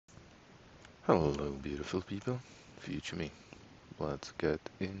Hello, beautiful people. Future me. Let's get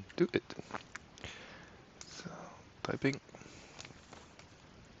into it. So, typing.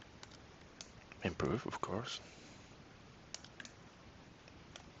 Improve, of course.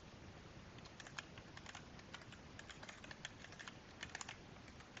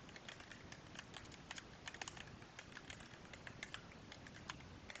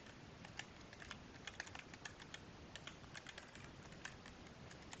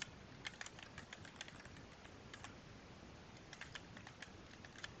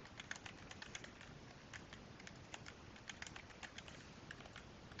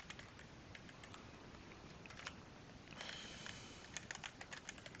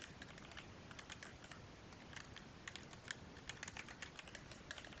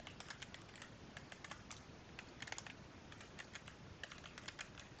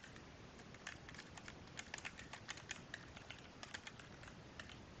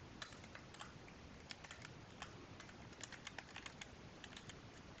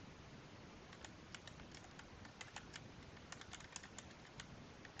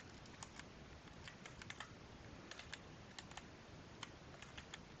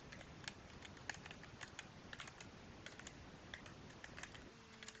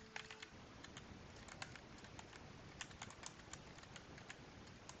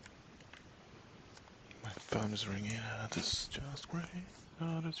 My phone is ringing. That is just great.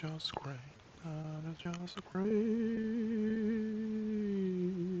 That is just great. That is just great.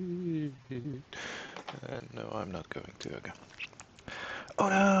 And no, I'm not going to again. Oh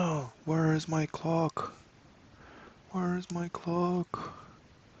no! Where is my clock? Where is my clock?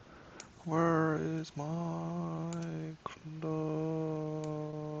 Where is my clock?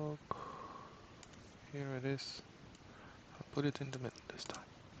 Here it is. I'll put it in the middle this time.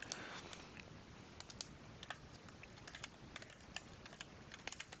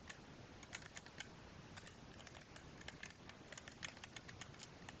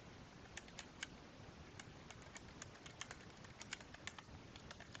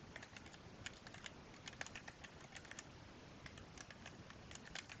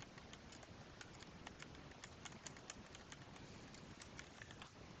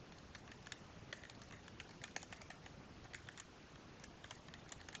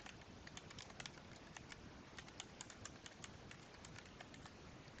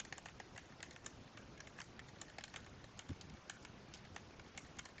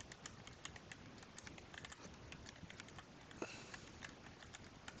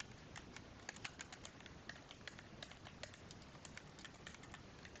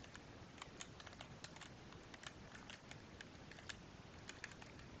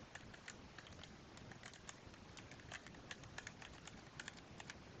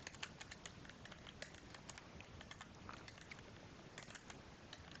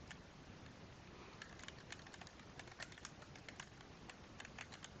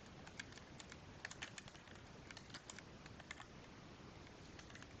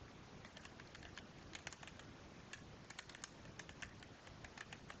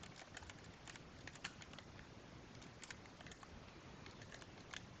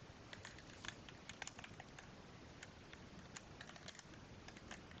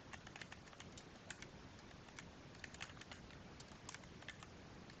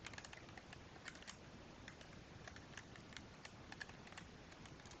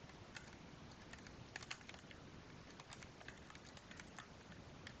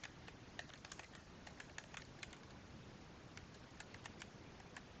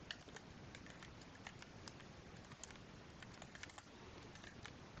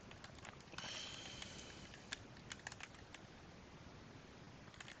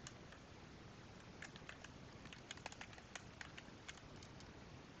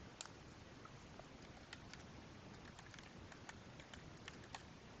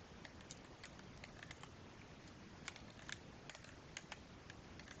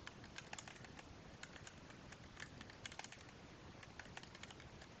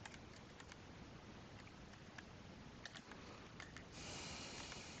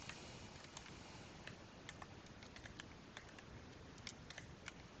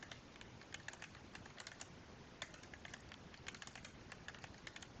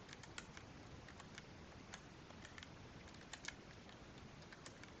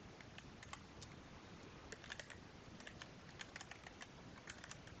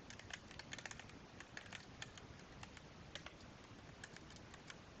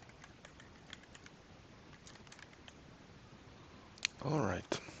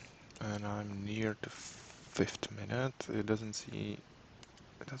 Alright, and I'm near the 5th minute. It doesn't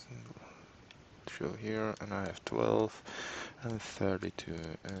show here, and I have 12 and 32,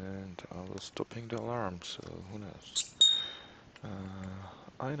 and I was stopping the alarm, so who knows.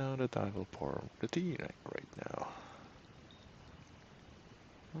 I know that I will pour the tea right now.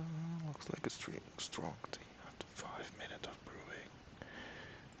 Looks like a strong tea after 5 minutes of brewing.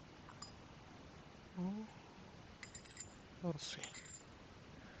 Oh, we'll see.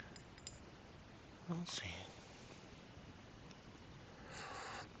 We'll see.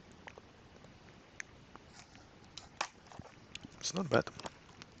 It's not bad.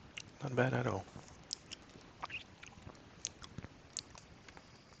 Not bad at all.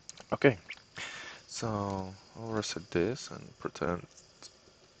 Okay, so I'll reset this and pretend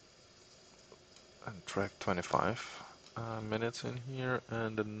and track 25 minutes in here,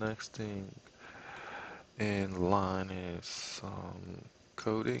 and the next thing in line is some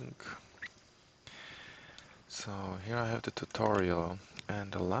coding. So here I have the tutorial,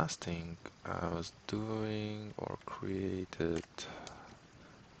 and the last thing I was doing or created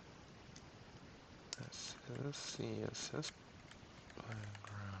this is CSS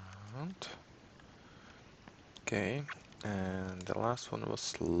background. Okay, and the last one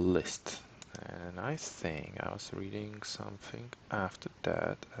was list, and I think I was reading something after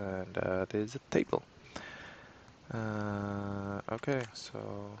that, and that is a table. Okay,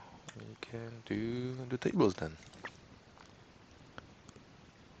 so we can do the tables then.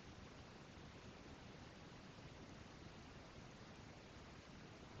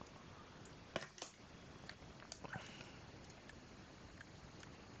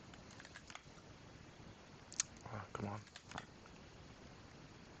 Oh, come on.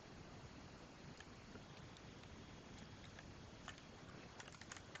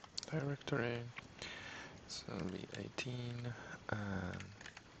 Directory, so it'll be 18, and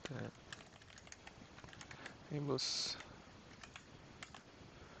then tables,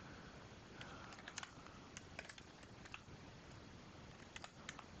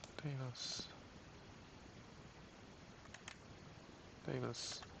 tables,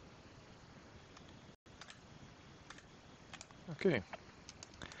 tables. Okay,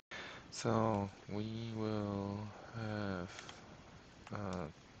 so we will have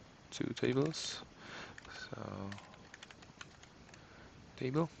two tables. So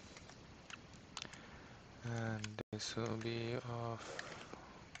table, and this will be of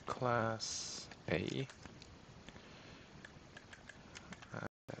class A.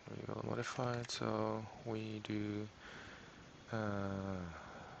 And we will modify it so we do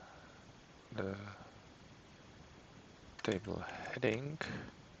the table heading,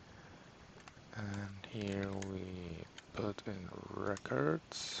 and here we put in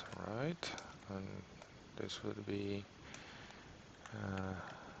records, right? And this would be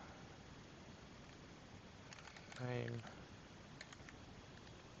name.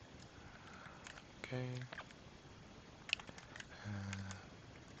 Okay.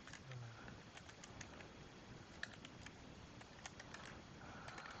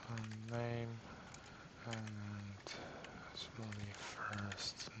 Name, and this will be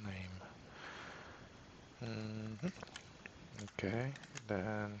first name. Okay,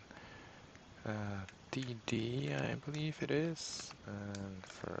 then TD, I believe it is, and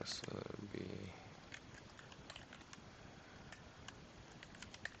first will be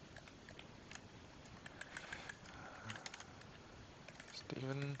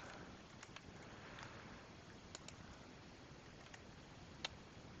Steven.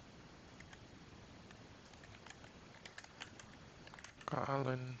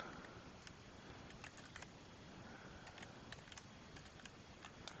 Colin.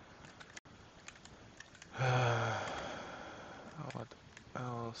 What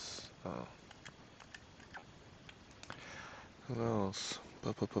else? Oh. Who else?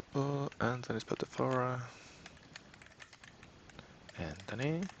 Anthony Spatafora.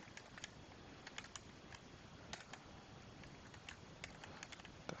 Anthony.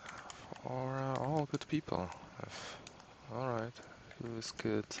 Or all good people. Alright. Who is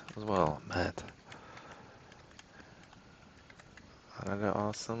good as well? Matt. Another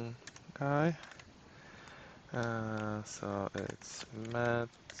awesome guy. So it's Matt.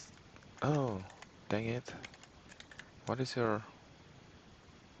 Oh, dang it. What is your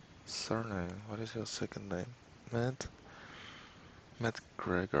surname? What is your second name? Matt? Matt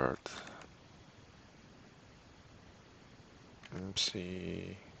Gregard.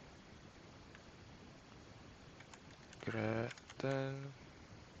 MC. Greten.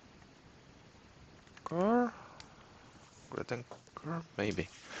 Car? Greten Car? Maybe.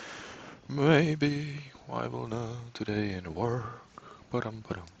 Maybe I will know today in work. Ba-dum.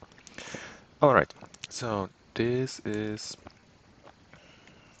 Alright, so those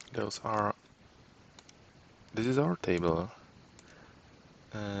are this is our table,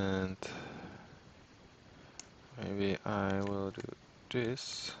 and maybe I will do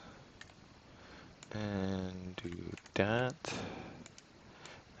this and do that,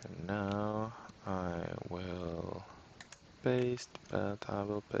 and now I will paste, but I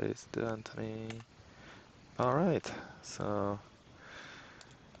will paste the Anthony. Alright, so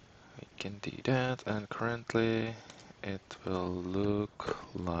we can do that, and currently it will look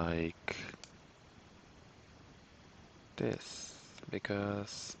like this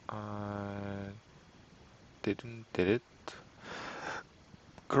because I didn't did it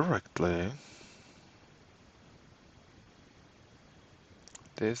correctly.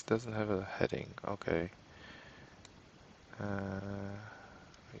 This doesn't have a heading. Okay.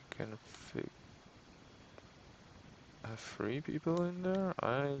 We can have 3 people in there?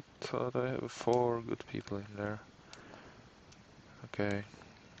 I thought I have 4 good people in there. Okay.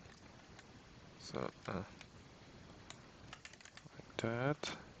 So, like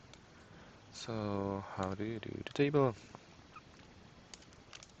that. So, how do you do the table?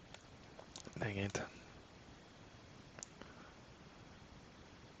 Dang it.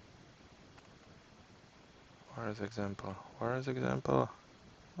 Where is example? Where is example?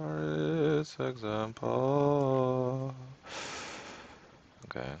 Where is example?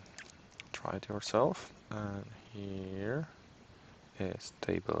 Okay, try it yourself. And here is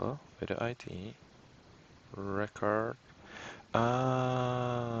table with the ID record.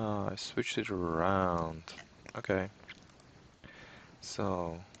 Ah, I switched it around. Okay,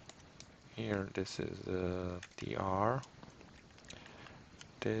 so here this is the DR.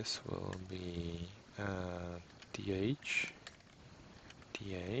 This will be DH.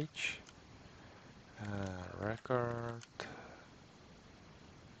 Record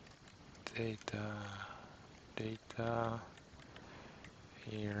data.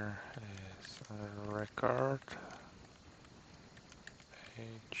 Here is a record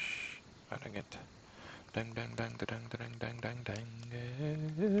page. Dang it. Dang dang dang dang dang dang dang dang.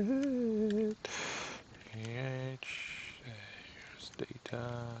 Here's data.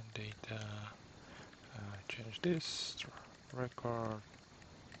 Change this record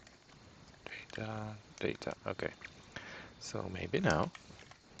data. Okay. So maybe now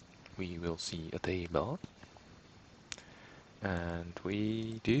we will see a table, and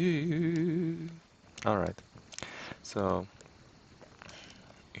we do. All right. So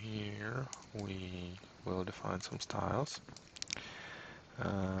here we will define some styles.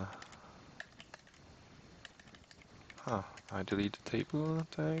 I deleted the table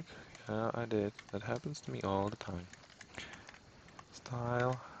tag. Yeah, I did. That happens to me all the time.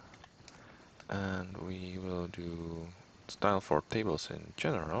 Style, and we will do style for tables in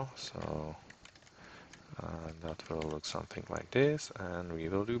general. So that will look something like this, and we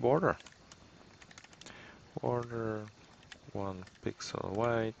will do border. Border 1 pixel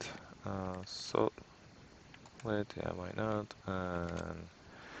white. So yeah, why not? And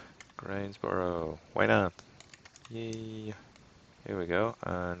Greensboro, why not? Yay! Here we go,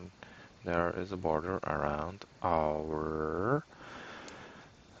 and there is a border around our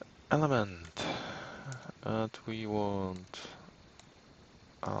element. And we want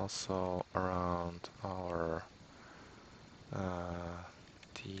also around our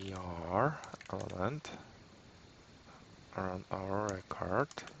TR element, around our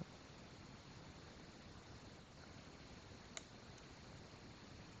record.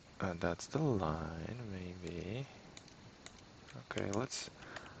 And that's the line, maybe. Okay, let's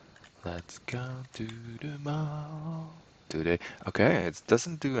go to the mall today. Okay, it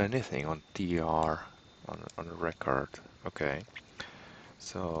doesn't do anything on TR on the record. Okay,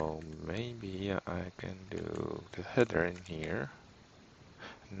 so maybe I can do the header in here.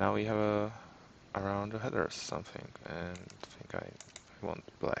 Now we have around the headers something, and I think I want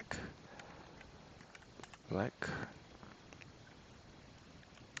black.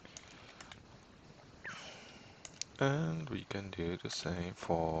 And we can do the same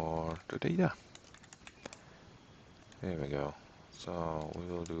for the data. Here we go. So we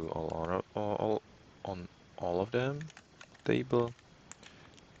will do all on all of them. Table,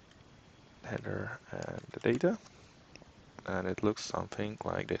 header, and the data. And it looks something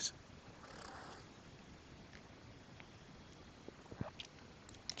like this.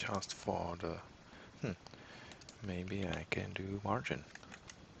 Just for the maybe I can do margin,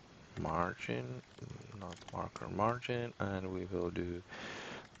 not marker, margin, and we will do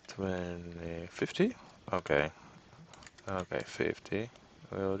 50. Okay, 50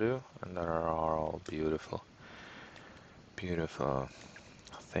 will do, and there are all beautiful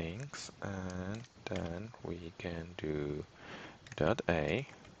things. And then we can do dot A,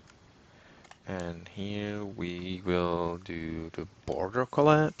 And here we will do the border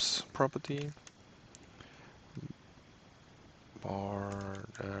collapse property.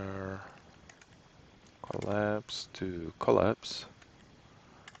 Border collapse to collapse.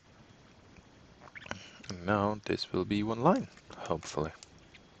 And now this will be one line, hopefully.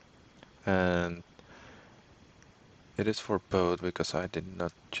 And it is for both because I did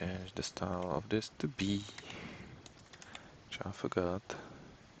not change the style of this to B, which I forgot.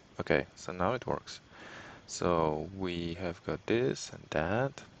 Okay, so now it works. So we have got this and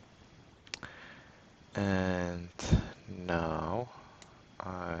that. And now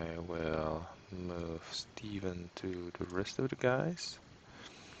I will move Steven to the rest of the guys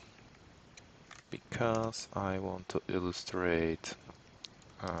because I want to illustrate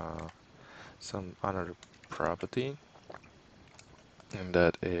some another property, and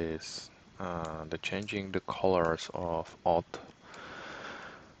that is the changing the colors of odd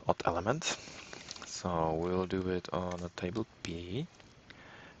elements. So we'll do it on a table B,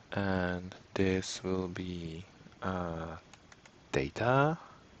 and this will be data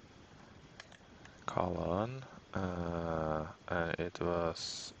colon, and it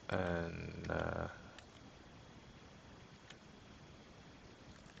was an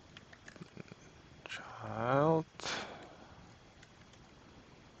child,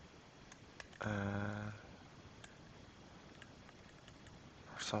 or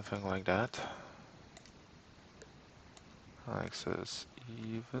something like that. Access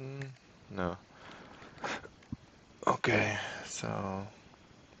even, no. Okay, so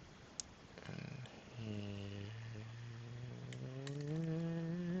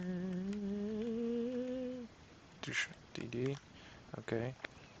DD, okay,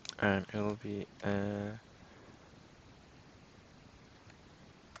 and it'll be the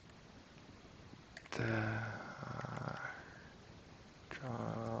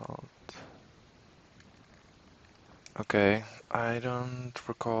child. Okay, I don't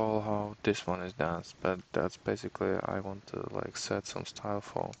recall how this one is done, but that's basically I want to like set some style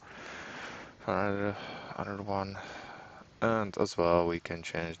for another one. And as well, we can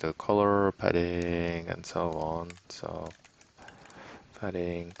change the color, padding, and so on. So,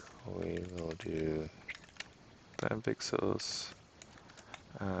 padding, we will do 10 pixels,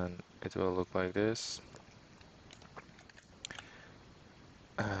 and it will look like this.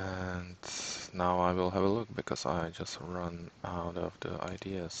 And now I will have a look because I just run out of the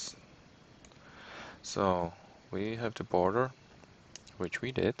ideas. So, we have the border, which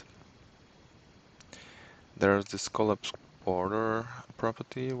we did. There's this collapse border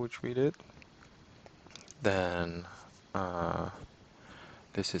property, which we did. Then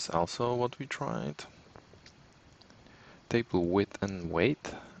this is also what we tried. Table width and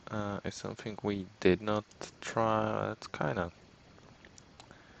weight is something we did not try. It's kind of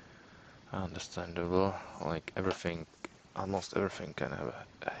understandable. Like everything, almost everything can have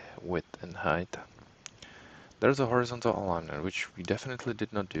a width and height. There's a horizontal alignment, which we definitely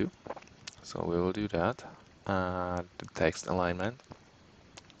did not do. So we will do that. The text alignment.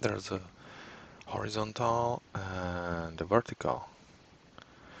 There's a horizontal and a vertical,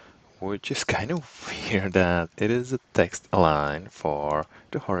 which is kind of weird that it is a text align for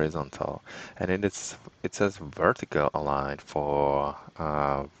the horizontal, and it says vertical align for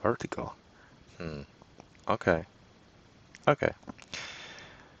vertical. Okay, okay.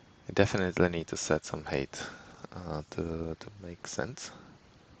 I definitely need to set some height to make sense.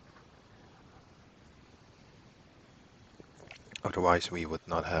 Otherwise, we would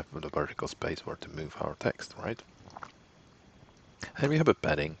not have the vertical space where to move our text, right? And we have a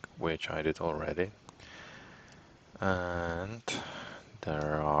padding, which I did already. And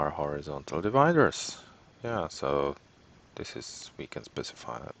there are horizontal dividers. Yeah, so this is, we can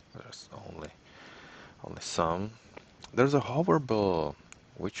specify that there's only some. There's a hoverable,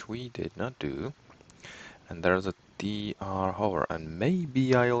 which we did not do. And there's a dr hover, and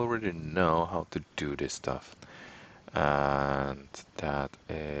maybe I already know how to do this stuff. And that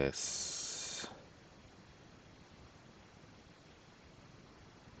is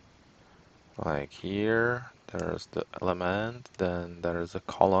like here, there's the element, then there's a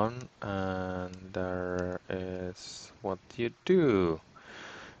column, and there is what you do.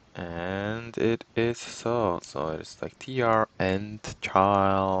 And it is so it's like tr end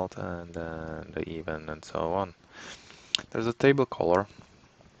child, and then the even, and so on. There's a table color.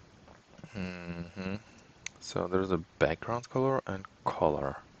 So there's a background color and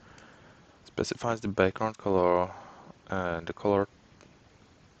color. Specifies the background color and the color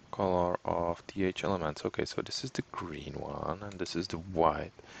of th elements. Okay, so this is the green one, and this is the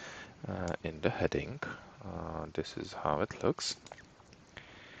white in the heading. This is how it looks.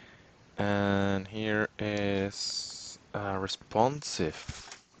 And here is a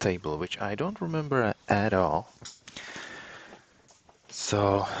responsive table, which I don't remember at all.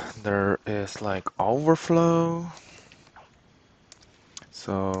 So there is like overflow.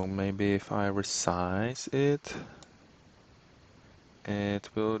 So maybe if I resize it, it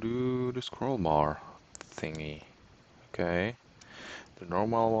will do the scroll bar thingy. Okay. The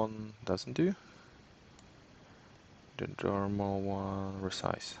normal one doesn't do. The normal one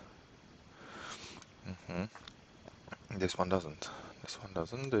resize. This one doesn't. This one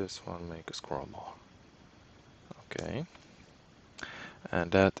doesn't. This one make a scroll bar. Okay.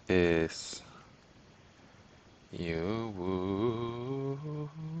 And that is you.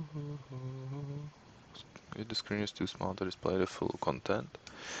 If the screen is too small to display the full content,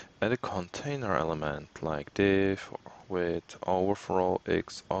 add a container element like div with overflow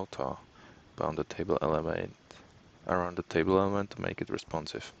x auto around the table element to make it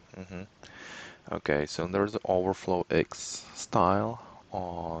responsive. Okay, so there's the overflow x style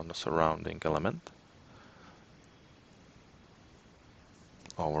on the surrounding element.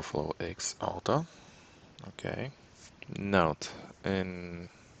 Overflow x auto. Okay. Note, in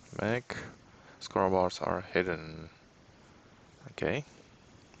Mac, scroll bars are hidden. Okay.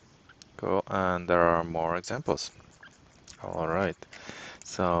 Cool, and there are more examples. Alright,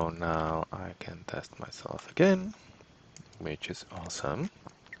 so now I can test myself again, which is awesome.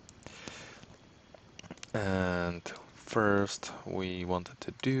 And first we wanted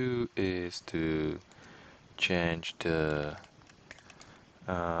to do is to change the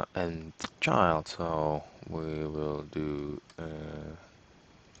end child, so we will do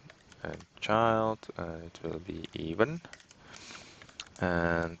end child, it will be even,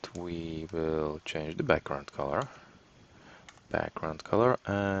 and we will change the background color,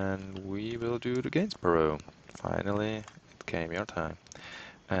 and we will do the Gainsborough. Finally, it came your time.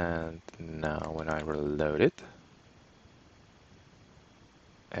 And now when I reload it,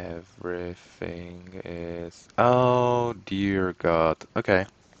 everything is... Oh dear God. Okay.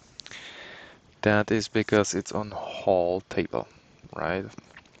 That is because it's on whole table, right?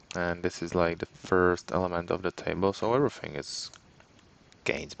 And this is like the first element of the table, so everything is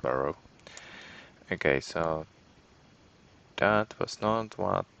Gainsborough. Okay, so that was not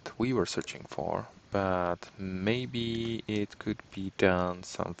what we were searching for, but maybe it could be done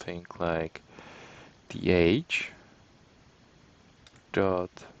something like th dot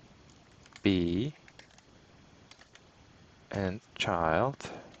b and child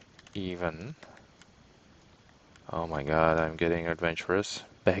even. Oh my god, I'm getting adventurous.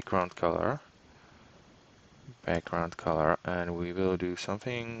 Background color, and we will do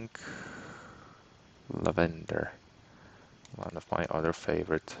something lavender, one of my other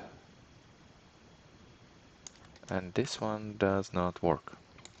favorite. And this one does not work.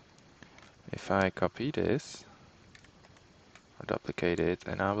 If I copy this or duplicate it,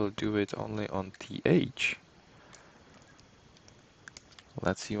 and I will do it only on th,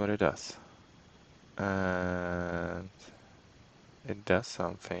 let's see what it does. And it does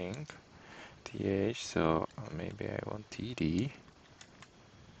something. th, so maybe I want td.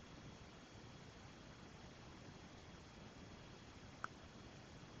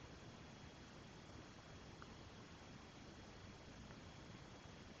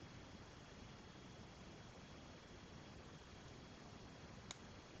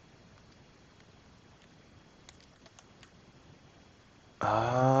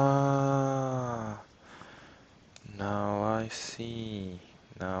 Ah, now I see.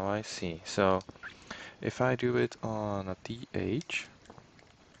 Now I see. So if I do it on a th,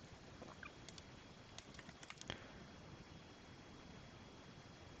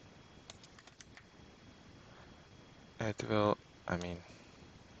 it will, I mean,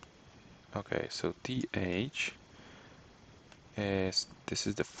 okay, so th is, this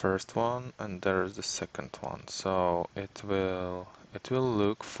is the first one and there is the second one. So it will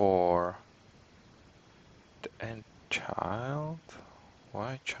look for the end child.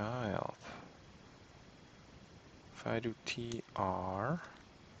 Why child? If I do tr,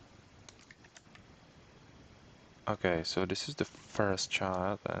 okay, so this is the first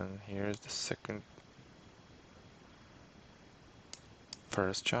child and here's the second.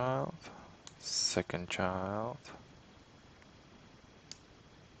 First child, second child.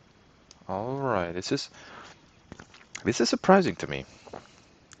 Alright, this is surprising to me.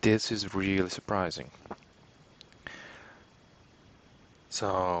 This is really surprising.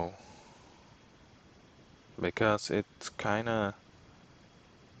 So, because it kinda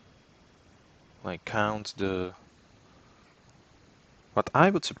like counts the... What I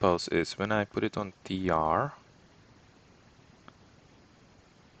would suppose is when I put it on tr,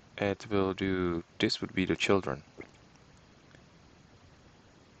 it will do, this would be the children.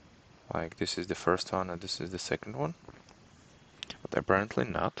 Like this is the first one and this is the second one. But apparently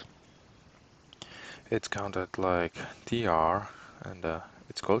not. It's counted like TR and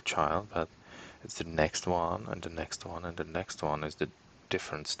it's called child, but it's the next one and the next one and the next one is the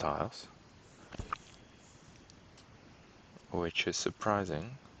different styles. Which is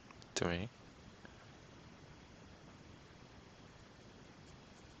surprising to me.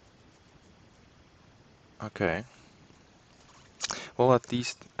 Okay. Well, at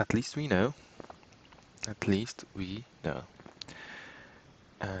least we know. At least we know.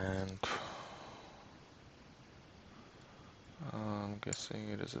 And I'm guessing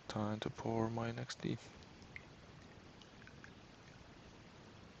it is a time to pour my next tea.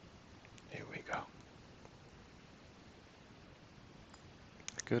 Here we go.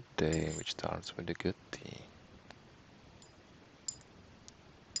 A good day which starts with a good tea.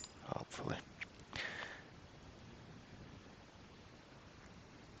 Hopefully.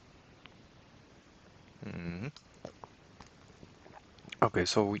 Okay,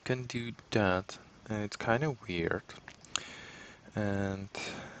 so we can do that. It's kind of weird. And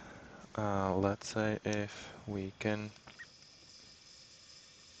let's say if we can,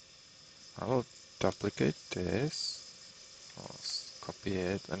 I'll duplicate this, I'll copy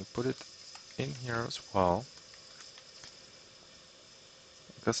it and put it in here as well.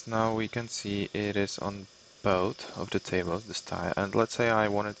 Because now we can see it is on both of the tables, the style. And let's say I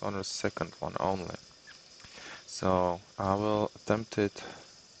want it on a second one only. So I will attempt it,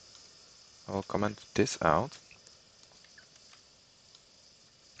 I will comment this out.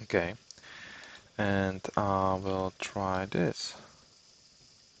 Okay. And I will try this.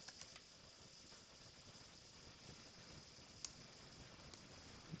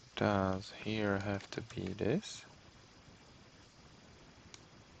 Does here have to be this?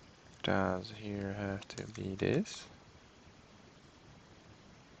 Does here have to be this?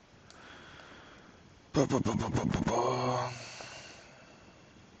 Okay,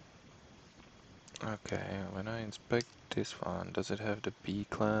 when I inspect this one, does it have the B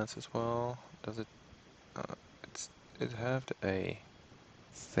class as well? Does it? It have the A,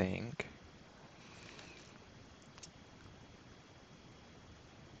 think.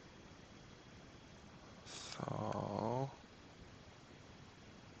 So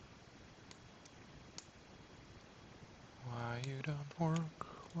why you don't work?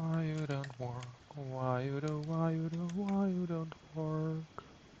 Why you don't work? Why you don't work?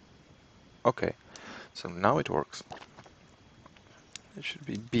 Okay, so now it works. It should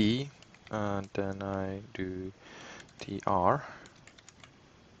be B, and then I do TR,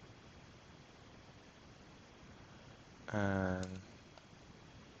 and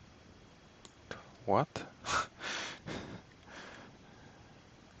what? I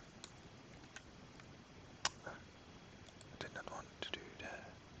did not want to do that.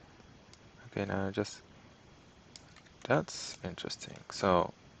 Okay, now just, that's interesting.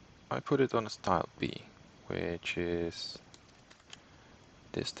 So I put it on a style B, which is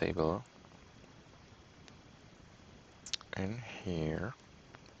this table in here.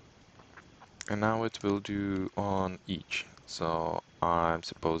 And now it will do on each. So I'm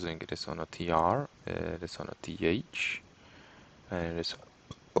supposing it is on a TR, it is on a TH, and it is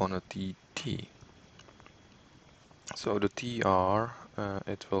on a TT. So the TR,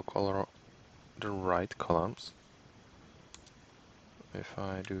 it will color the right columns. If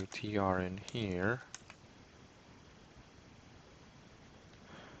I do TR in here,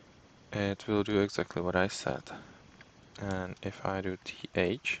 it will do exactly what I said. And if I do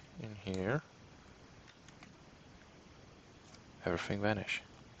TH in here, everything vanish.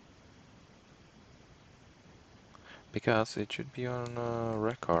 Because it should be on a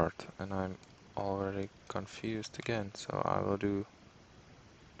record, and I'm already confused again, so I will do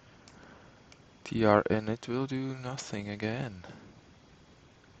TR and it will do nothing again.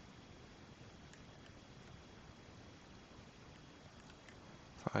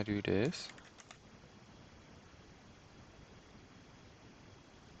 If I do this,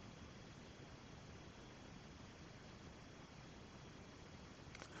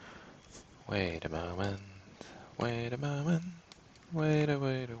 wait a moment, wait a moment, wait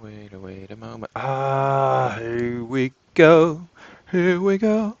a moment. Ah, here we go, here we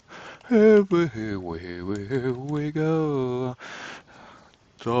go, here we go.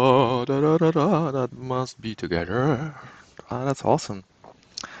 Da da da da da, that must be together. Ah, that's awesome.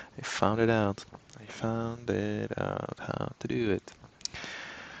 I found it out. I found it out how to do it.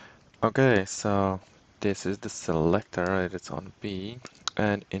 Okay, so this is the selector, it's on B,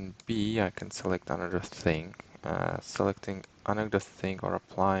 and in B I can select another thing. Selecting another thing or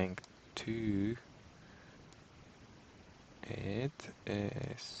applying to it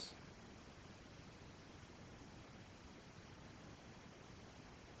is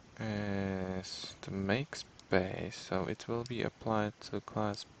to make space, so it will be applied to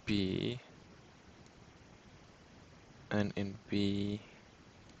class B, and in B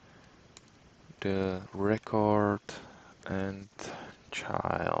the record and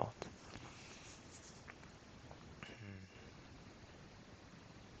child.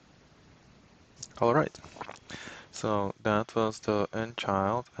 Alright, so that was the end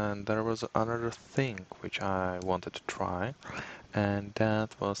child, and there was another thing which I wanted to try, and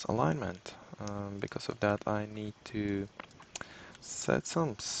that was alignment. Because of that I need to set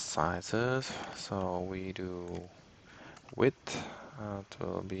some sizes, so we do width, it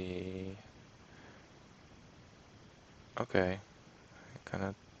will be okay,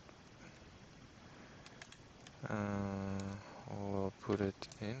 cannot we'll put it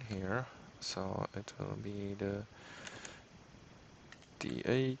in here, so it will be the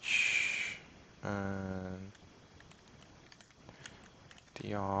DH and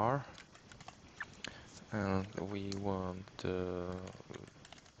DR, and we want the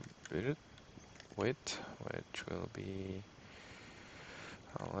width, which will be,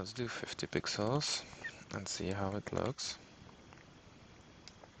 let's do 50 pixels and see how it looks.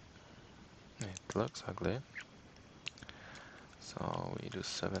 It looks ugly, so we do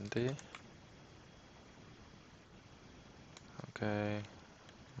 70. Okay,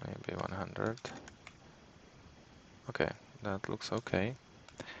 maybe 100. Okay, that looks okay.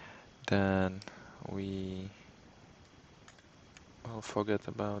 Then we will forget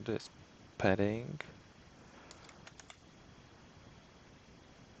about this padding.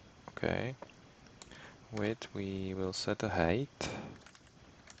 Okay, width we will set a height,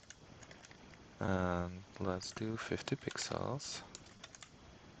 and let's do 50 pixels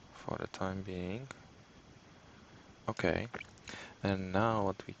for the time being. Okay, and now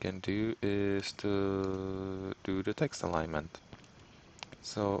what we can do is to do the text alignment.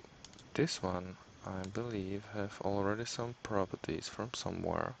 So this one I believe have already some properties from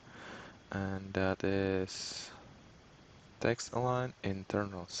somewhere, and that is text align,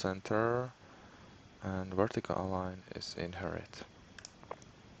 internal center, and vertical align is inherit.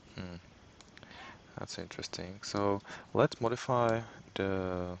 That's interesting. So let's modify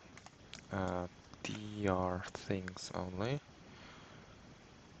the DR things only,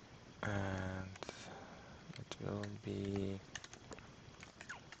 and it will be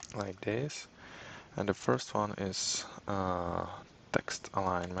like this. And the first one is text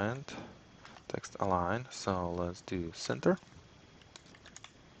alignment, text align. So let's do center.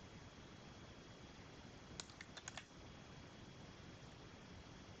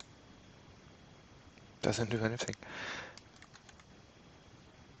 Doesn't do anything.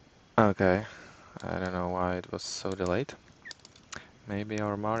 Okay, I don't know why it was so delayed. Maybe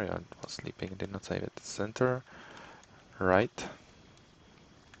our Mario was sleeping, did not save it. Center, right.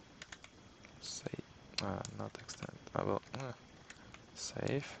 Save. Not extend. I will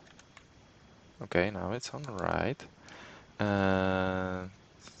save. Okay, now it's on right. And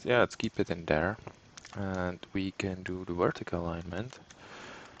yeah, let's keep it in there. And we can do the vertical alignment.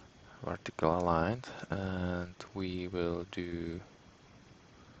 Vertical aligned. And we will do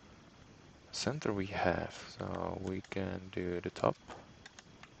center we have. So we can do the top.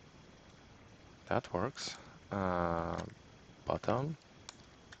 That works. Bottom.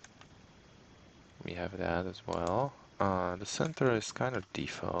 We have that as well. The center is kind of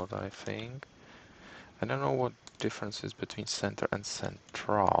default, I think. I don't know what difference is between center and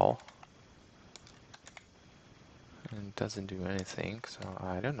central. And it doesn't do anything, so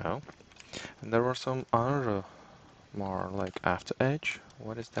I don't know. And there were some other more like after edge.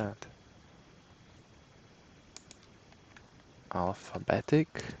 What is that?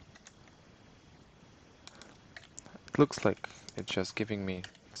 Alphabetic. It looks like it's just giving me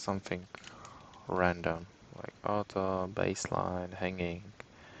something random, like auto, baseline, hanging,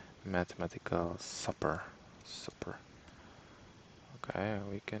 mathematical, super. Okay,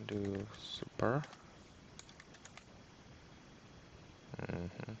 we can do super.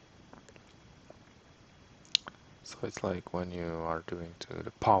 So it's like when you are doing to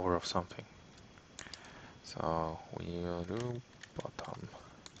the power of something. So we will do bottom,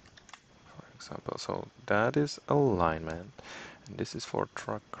 for example. So that is alignment, and this is for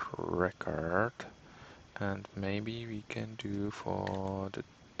track record, and maybe we can do for the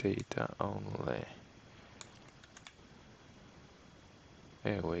data only.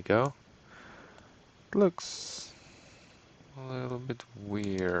 There we go. It looks a little bit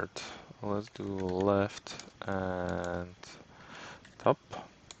weird. Let's do left and top.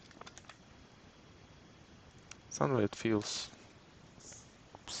 Suddenly it feels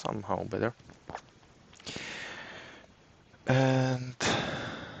somehow better. And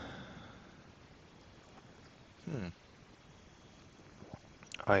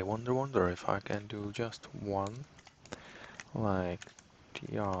I wonder if I can do just one, like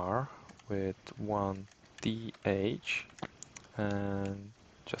tr with one th, and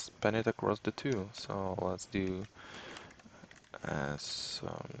just span it across the two. So let's do as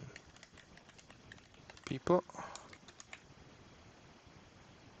people.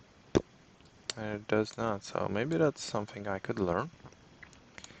 And it does not, so maybe that's something I could learn.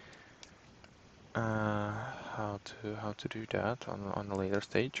 How to do that on a later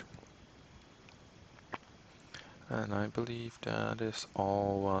stage. And I believe that is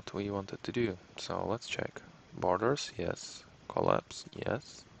all what we wanted to do. So let's check. Borders, yes. Collapse,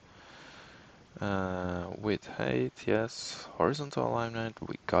 yes. Width, height, yes. Horizontal alignment,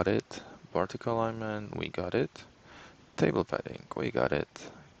 we got it. Vertical alignment, we got it. Table padding, we got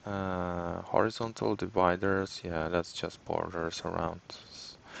it. Horizontal dividers, yeah, that's just borders around.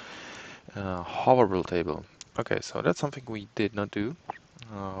 Hoverable table. Okay, so that's something we did not do.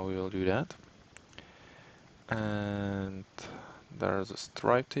 We will do that. And there's a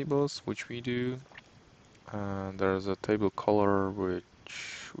stripe tables, which we do. And there's a table color,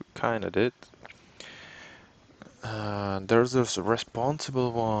 which we kind of did. There's this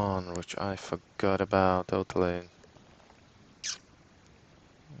responsible one, which I forgot about totally.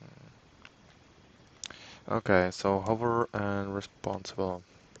 Okay, so hover and responsible.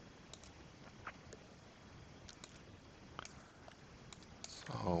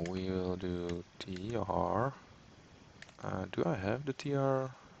 So we will do tr. Do I have the tr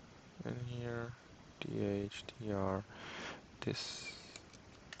in here? tr. This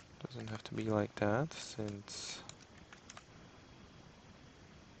doesn't have to be like that, since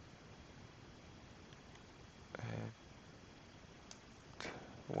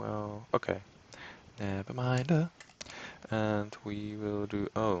well, okay, never mind. And we will do,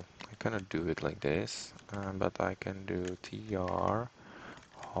 oh, I cannot do it like this, but I can do tr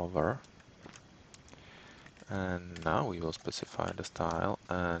hover, and now we will specify the style,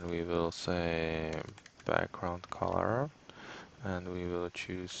 and we will say background color, and we will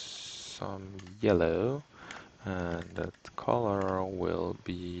choose some yellow, and that color will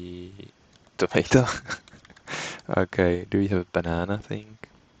be tomato. Okay, do you have a banana thing?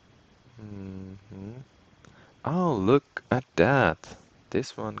 Oh, look at that!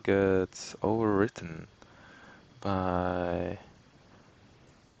 This one gets overwritten by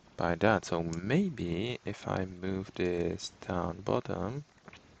that. So maybe if I move this down bottom,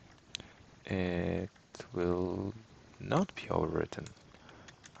 it will not be overwritten.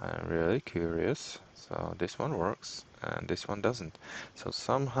 I'm really curious. So this one works and this one doesn't. So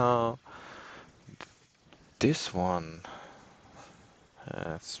somehow this one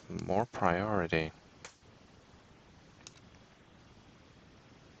has more priority.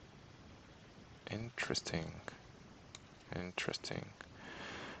 Interesting. Interesting.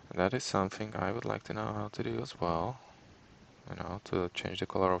 That is something I would like to know how to do as well. You know, to change the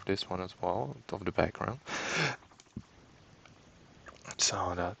color of this one as well, of the background.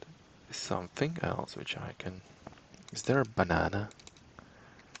 So that is something else which I can... Is there a banana?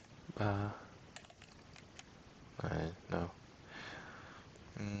 No.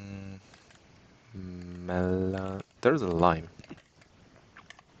 Melon... There's a lime,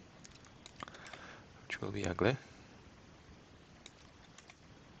 which will be ugly.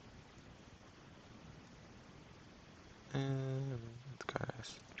 And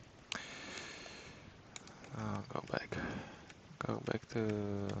guys, go back. Go back to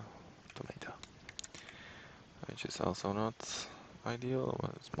tomato, which is also not ideal,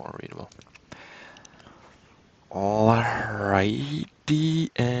 but it's more readable. Alrighty,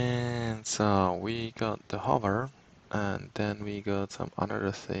 and so we got the hover, and then we got some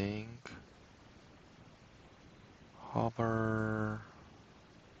another thing. Hover.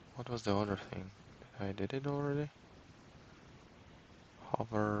 What was the other thing? I did it already?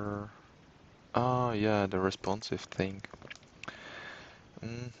 Hover. Oh, yeah, the responsive thing.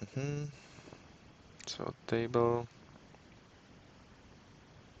 So, table.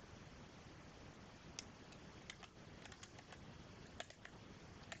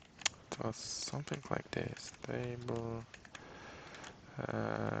 It was something like this. Table.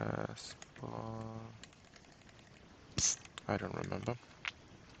 Spawn. I don't remember.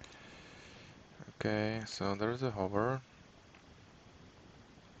 Okay, so there's a hover.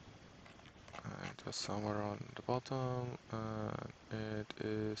 It was somewhere on the bottom. It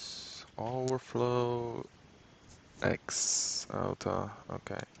is overflow. X auto.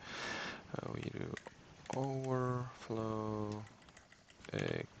 Okay. We do overflow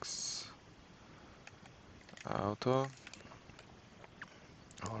X auto.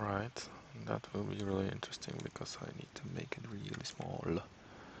 Alright, that will be really interesting because I need to make it really small.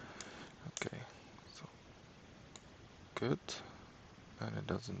 Okay, so good. And it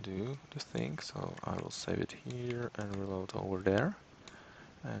doesn't do the thing, so I will save it here and reload over there.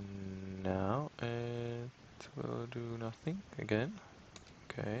 And now it will do nothing again.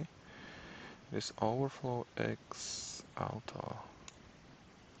 Okay, this overflow X auto.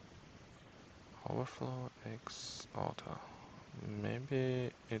 Overflow X auto.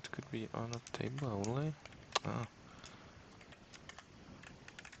 Maybe it could be on a table only. Ah,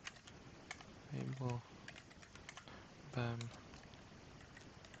 table. Bam.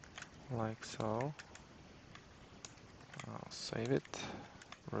 Like so. I'll save it,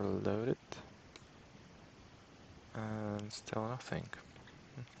 reload it, and still nothing.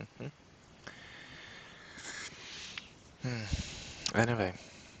 Anyway,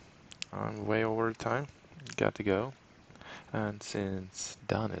 I'm way over time. Got to go. And since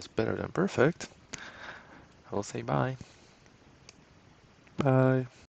done is better than perfect, I will say bye. Bye.